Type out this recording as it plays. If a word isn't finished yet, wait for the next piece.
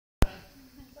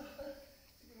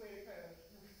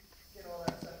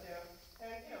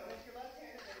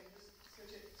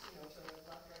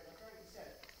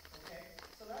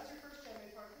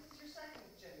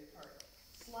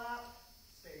slap,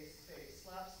 space, space,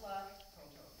 slap, slap,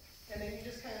 tone, tone. And then you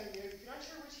just kind of, if you're not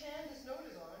sure which hand this note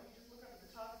is on, you just look up at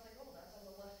the top and think, oh, that's on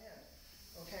the left hand.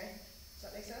 Okay? Does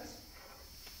that make sense?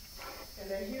 And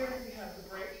then here we have the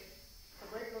break. The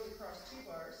break goes across 2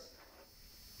 bars.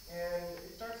 And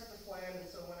it starts at the flam, and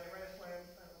so when I write a flam,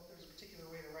 I don't know if there's a particular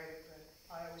way to write it, but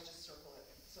I always just circle it.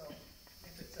 So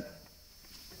if it's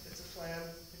a flam,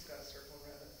 it's got a circle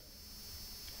around it.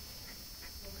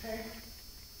 Okay?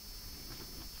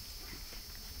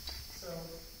 So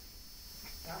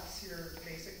that's your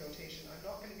basic notation. I'm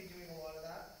not going to be doing a lot of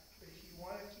that, but if you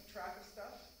want to keep track of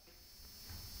stuff,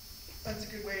 that's a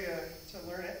good way to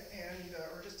learn it, and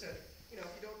or just to